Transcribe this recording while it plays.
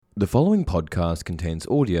The following podcast contains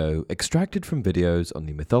audio extracted from videos on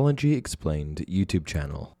the Mythology Explained YouTube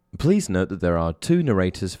channel. Please note that there are two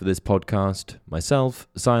narrators for this podcast, myself,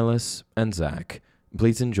 Silas, and Zach.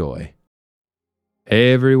 Please enjoy.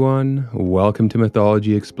 Hey everyone, welcome to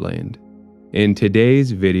Mythology Explained. In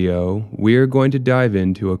today's video, we're going to dive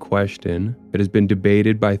into a question that has been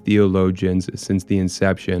debated by theologians since the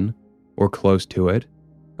inception, or close to it,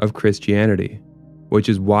 of Christianity, which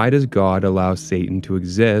is why does God allow Satan to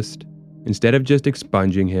exist instead of just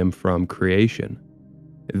expunging him from creation?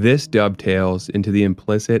 This dovetails into the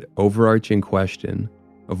implicit overarching question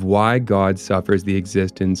of why God suffers the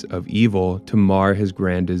existence of evil to mar his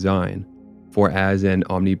grand design, for as an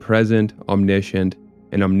omnipresent, omniscient,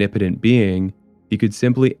 and omnipotent being, he could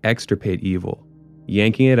simply extirpate evil,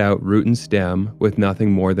 yanking it out root and stem with nothing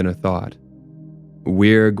more than a thought.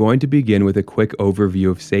 We're going to begin with a quick overview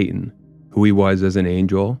of Satan, who he was as an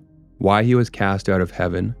angel, why he was cast out of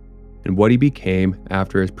heaven, and what he became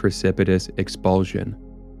after his precipitous expulsion,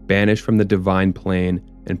 banished from the divine plane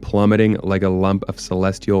and plummeting like a lump of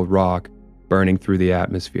celestial rock burning through the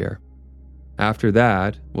atmosphere. After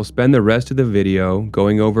that, we'll spend the rest of the video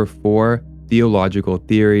going over 4 theological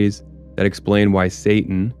theories that explain why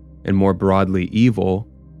Satan, and more broadly evil,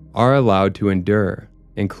 are allowed to endure,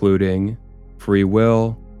 including free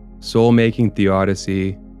will, soul-making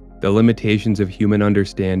theodicy, the limitations of human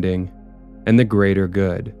understanding, and the greater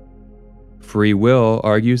good. Free will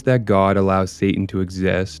argues that God allows Satan to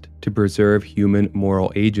exist to preserve human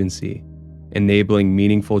moral agency, enabling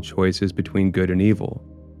meaningful choices between good and evil.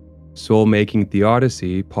 Soul-making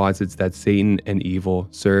theodicy posits that Satan and evil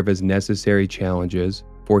serve as necessary challenges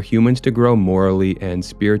for humans to grow morally and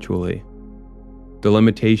spiritually. The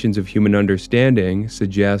limitations of human understanding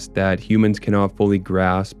suggest that humans cannot fully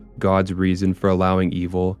grasp God's reason for allowing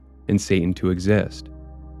evil and Satan to exist.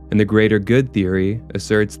 And the greater good theory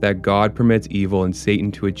asserts that God permits evil and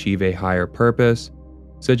Satan to achieve a higher purpose,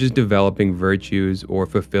 such as developing virtues or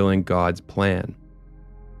fulfilling God's plan.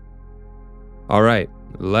 Alright,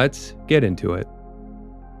 let's get into it.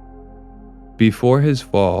 Before his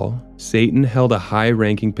fall, Satan held a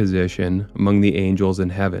high-ranking position among the angels in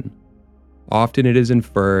heaven. Often it is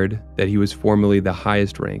inferred that he was formerly the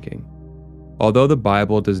highest ranking. Although the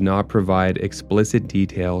Bible does not provide explicit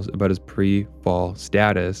details about his pre-fall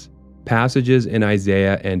status, passages in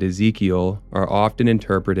Isaiah and Ezekiel are often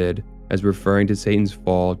interpreted as referring to Satan's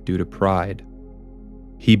fall due to pride.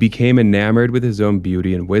 He became enamored with his own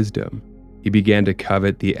beauty and wisdom. He began to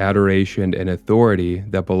covet the adoration and authority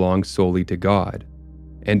that belongs solely to God.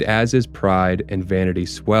 And as his pride and vanity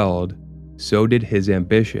swelled, so did his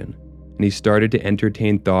ambition, and he started to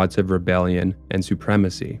entertain thoughts of rebellion and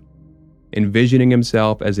supremacy, envisioning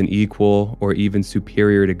himself as an equal or even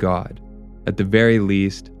superior to God, at the very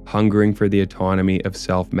least, hungering for the autonomy of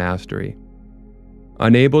self-mastery.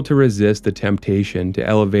 Unable to resist the temptation to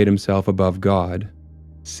elevate himself above God,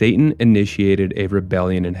 Satan initiated a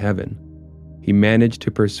rebellion in heaven. He managed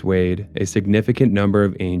to persuade a significant number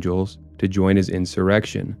of angels to join his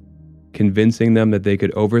insurrection, convincing them that they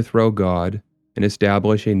could overthrow God and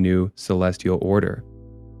establish a new celestial order.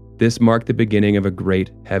 This marked the beginning of a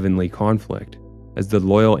great heavenly conflict, as the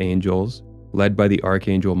loyal angels, led by the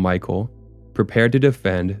archangel Michael, prepared to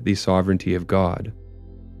defend the sovereignty of God.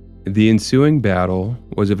 The ensuing battle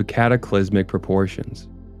was of cataclysmic proportions,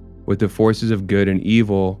 with the forces of good and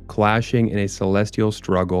evil clashing in a celestial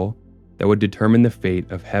struggle that would determine the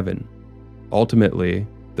fate of heaven. Ultimately,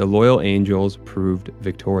 the loyal angels proved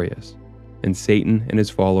victorious, and Satan and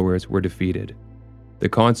his followers were defeated. The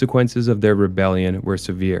consequences of their rebellion were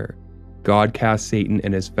severe. God cast Satan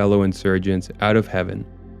and his fellow insurgents out of heaven,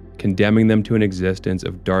 condemning them to an existence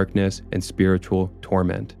of darkness and spiritual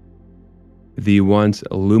torment. The once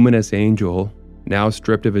luminous angel, now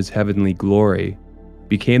stripped of his heavenly glory,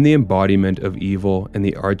 became the embodiment of evil and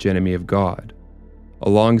the archenemy of God.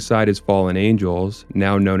 Alongside his fallen angels,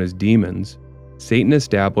 now known as demons, Satan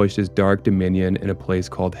established his dark dominion in a place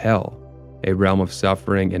called Hell, a realm of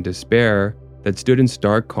suffering and despair that stood in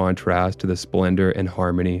stark contrast to the splendor and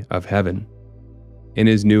harmony of heaven. In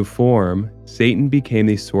his new form, Satan became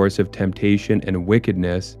the source of temptation and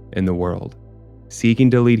wickedness in the world,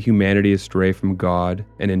 seeking to lead humanity astray from God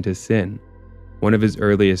and into sin. One of his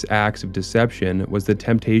earliest acts of deception was the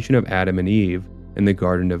temptation of Adam and Eve in the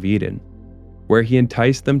Garden of Eden, where he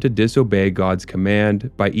enticed them to disobey God's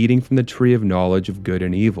command by eating from the tree of knowledge of good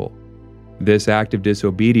and evil. This act of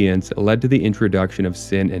disobedience led to the introduction of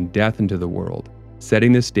sin and death into the world,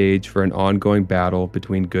 setting the stage for an ongoing battle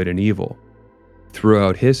between good and evil.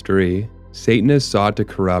 Throughout history, Satan has sought to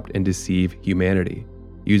corrupt and deceive humanity,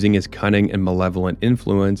 using his cunning and malevolent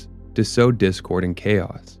influence to sow discord and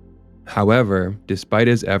chaos. However, despite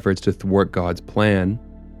his efforts to thwart God's plan,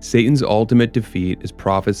 Satan's ultimate defeat is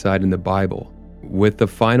prophesied in the Bible, with the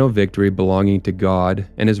final victory belonging to God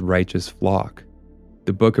and his righteous flock.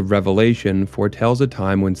 The book of Revelation foretells a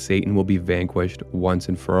time when Satan will be vanquished once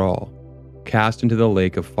and for all, cast into the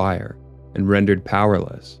lake of fire, and rendered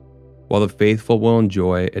powerless, while the faithful will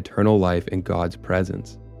enjoy eternal life in God's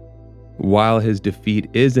presence. While his defeat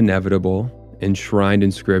is inevitable, enshrined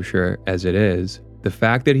in Scripture as it is, the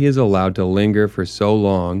fact that he is allowed to linger for so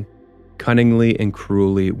long, cunningly and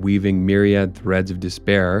cruelly weaving myriad threads of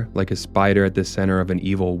despair like a spider at the center of an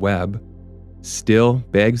evil web, still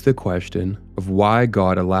begs the question of why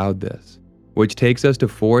God allowed this, which takes us to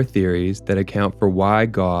 4 theories that account for why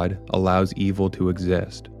God allows evil to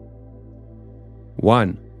exist.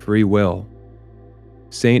 1. Free will.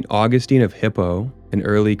 St. Augustine of Hippo, an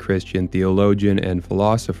early Christian theologian and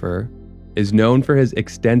philosopher, is known for his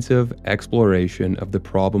extensive exploration of the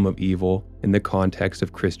problem of evil in the context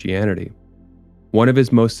of Christianity. One of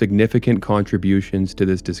his most significant contributions to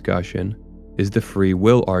this discussion is the free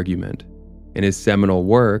will argument. In his seminal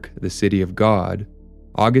work, The City of God,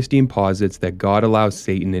 Augustine posits that God allows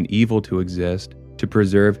Satan and evil to exist to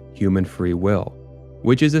preserve human free will,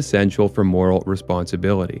 which is essential for moral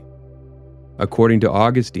responsibility. According to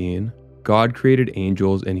Augustine, God created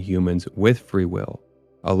angels and humans with free will,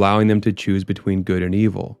 allowing them to choose between good and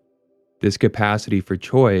evil. This capacity for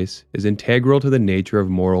choice is integral to the nature of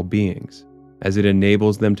moral beings, as it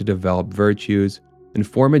enables them to develop virtues and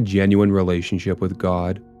form a genuine relationship with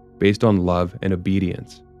God based on love and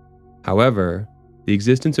obedience. However, the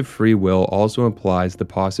existence of free will also implies the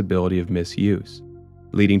possibility of misuse,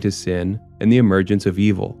 leading to sin and the emergence of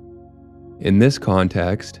evil. In this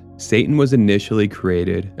context, Satan was initially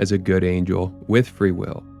created as a good angel with free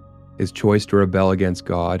will. His choice to rebel against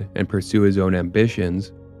God and pursue his own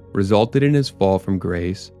ambitions resulted in his fall from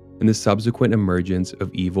grace and the subsequent emergence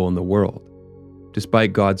of evil in the world.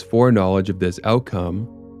 Despite God's foreknowledge of this outcome,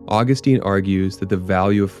 Augustine argues that the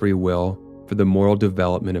value of free will for the moral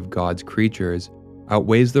development of God's creatures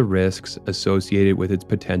outweighs the risks associated with its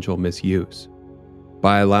potential misuse.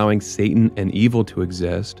 By allowing Satan and evil to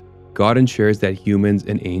exist, God ensures that humans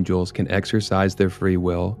and angels can exercise their free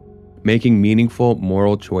will, making meaningful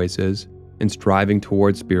moral choices and striving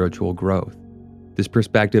towards spiritual growth. This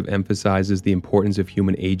perspective emphasizes the importance of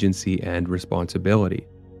human agency and responsibility,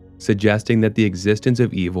 suggesting that the existence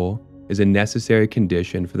of evil is a necessary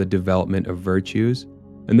condition for the development of virtues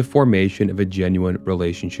and the formation of a genuine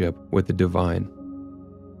relationship with the divine.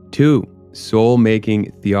 2.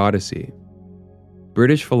 Soul-making theodicy.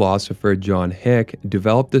 British philosopher John Hick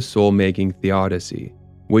developed the soul-making theodicy,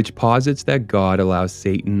 which posits that God allows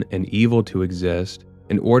Satan and evil to exist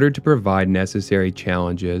in order to provide necessary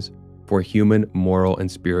challenges for human moral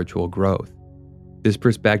and spiritual growth. This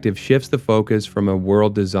perspective shifts the focus from a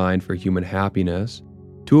world designed for human happiness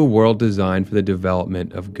to a world designed for the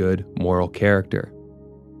development of good moral character.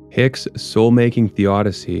 Hick's soul-making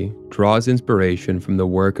theodicy draws inspiration from the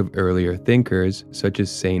work of earlier thinkers such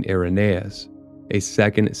as Saint Irenaeus, a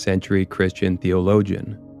 2nd century Christian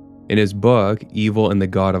theologian. In his book, Evil and the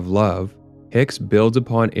God of Love, Hicks builds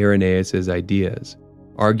upon Irenaeus' ideas,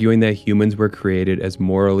 arguing that humans were created as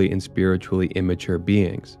morally and spiritually immature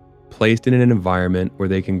beings, placed in an environment where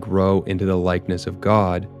they can grow into the likeness of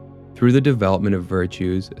God through the development of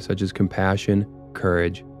virtues such as compassion,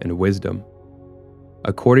 courage, and wisdom.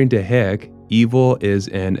 According to Hick, evil is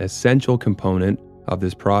an essential component of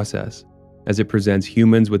this process, as it presents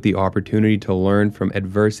humans with the opportunity to learn from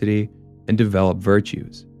adversity and develop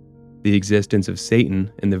virtues. The existence of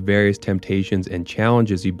Satan and the various temptations and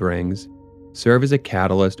challenges he brings serve as a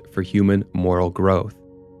catalyst for human moral growth.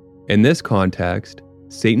 In this context,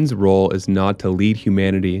 Satan's role is not to lead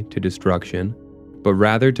humanity to destruction, but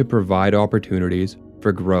rather to provide opportunities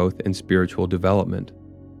for growth and spiritual development.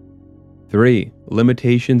 3.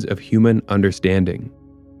 Limitations of human understanding.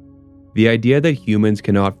 The idea that humans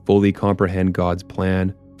cannot fully comprehend God's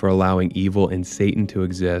plan for allowing evil and Satan to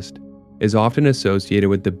exist is often associated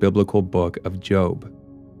with the biblical book of Job.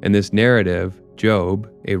 In this narrative, Job,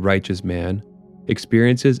 a righteous man,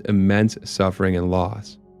 experiences immense suffering and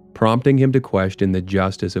loss, prompting him to question the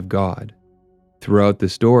justice of God. Throughout the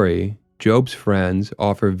story, Job's friends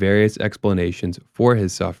offer various explanations for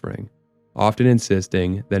his suffering, often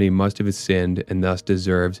insisting that he must have sinned and thus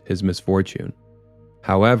deserves his misfortune.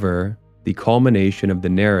 However, the culmination of the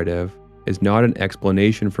narrative is not an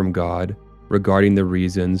explanation from God regarding the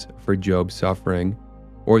reasons for Job's suffering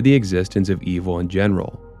or the existence of evil in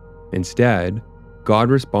general. Instead,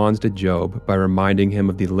 God responds to Job by reminding him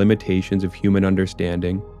of the limitations of human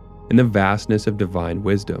understanding and the vastness of divine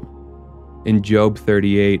wisdom. In Job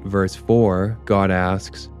 38, verse 4, God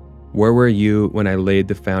asks, "Where were you when I laid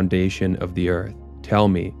the foundation of the earth? Tell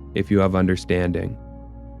me if you have understanding."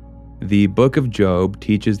 The book of Job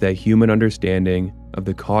teaches that human understanding of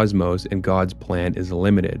the cosmos and God's plan is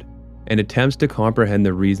limited, and attempts to comprehend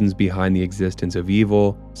the reasons behind the existence of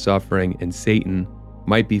evil, suffering, and Satan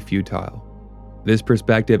might be futile. This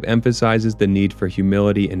perspective emphasizes the need for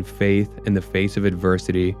humility and faith in the face of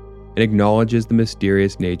adversity and acknowledges the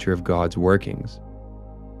mysterious nature of God's workings.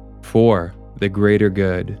 4. The greater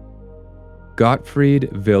good. Gottfried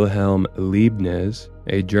Wilhelm Leibniz,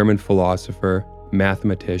 a German philosopher,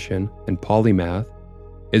 mathematician, and polymath,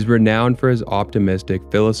 is renowned for his optimistic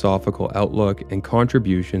philosophical outlook and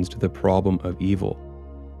contributions to the problem of evil.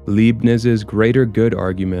 Leibniz's greater good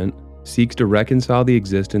argument seeks to reconcile the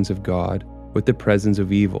existence of God with the presence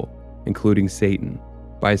of evil, including Satan,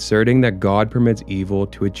 by asserting that God permits evil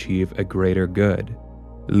to achieve a greater good.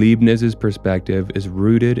 Leibniz's perspective is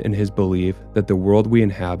rooted in his belief that the world we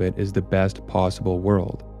inhabit is the best possible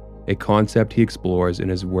world, a concept he explores in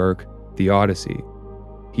his work, Theodicy.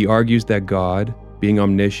 He argues that God, being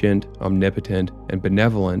omniscient, omnipotent, and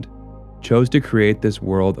benevolent, chose to create this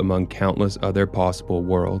world among countless other possible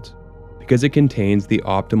worlds, because it contains the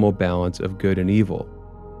optimal balance of good and evil.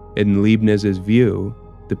 In Leibniz's view,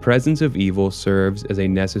 the presence of evil serves as a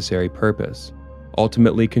necessary purpose,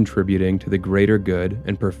 ultimately contributing to the greater good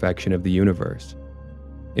and perfection of the universe.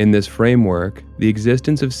 In this framework, the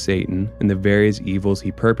existence of Satan and the various evils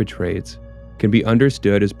he perpetrates can be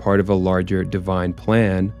understood as part of a larger divine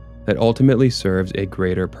plan that ultimately serves a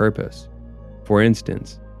greater purpose. For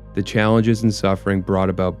instance, the challenges and suffering brought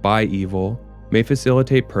about by evil may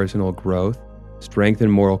facilitate personal growth, strengthen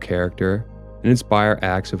moral character, and inspire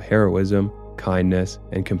acts of heroism, kindness,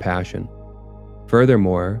 and compassion.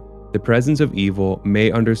 Furthermore, the presence of evil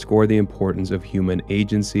may underscore the importance of human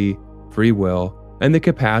agency, free will, and the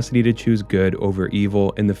capacity to choose good over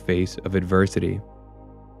evil in the face of adversity.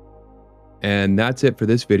 And that's it for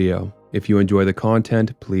this video. If you enjoy the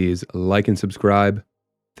content, please like and subscribe.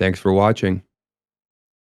 Thanks for watching.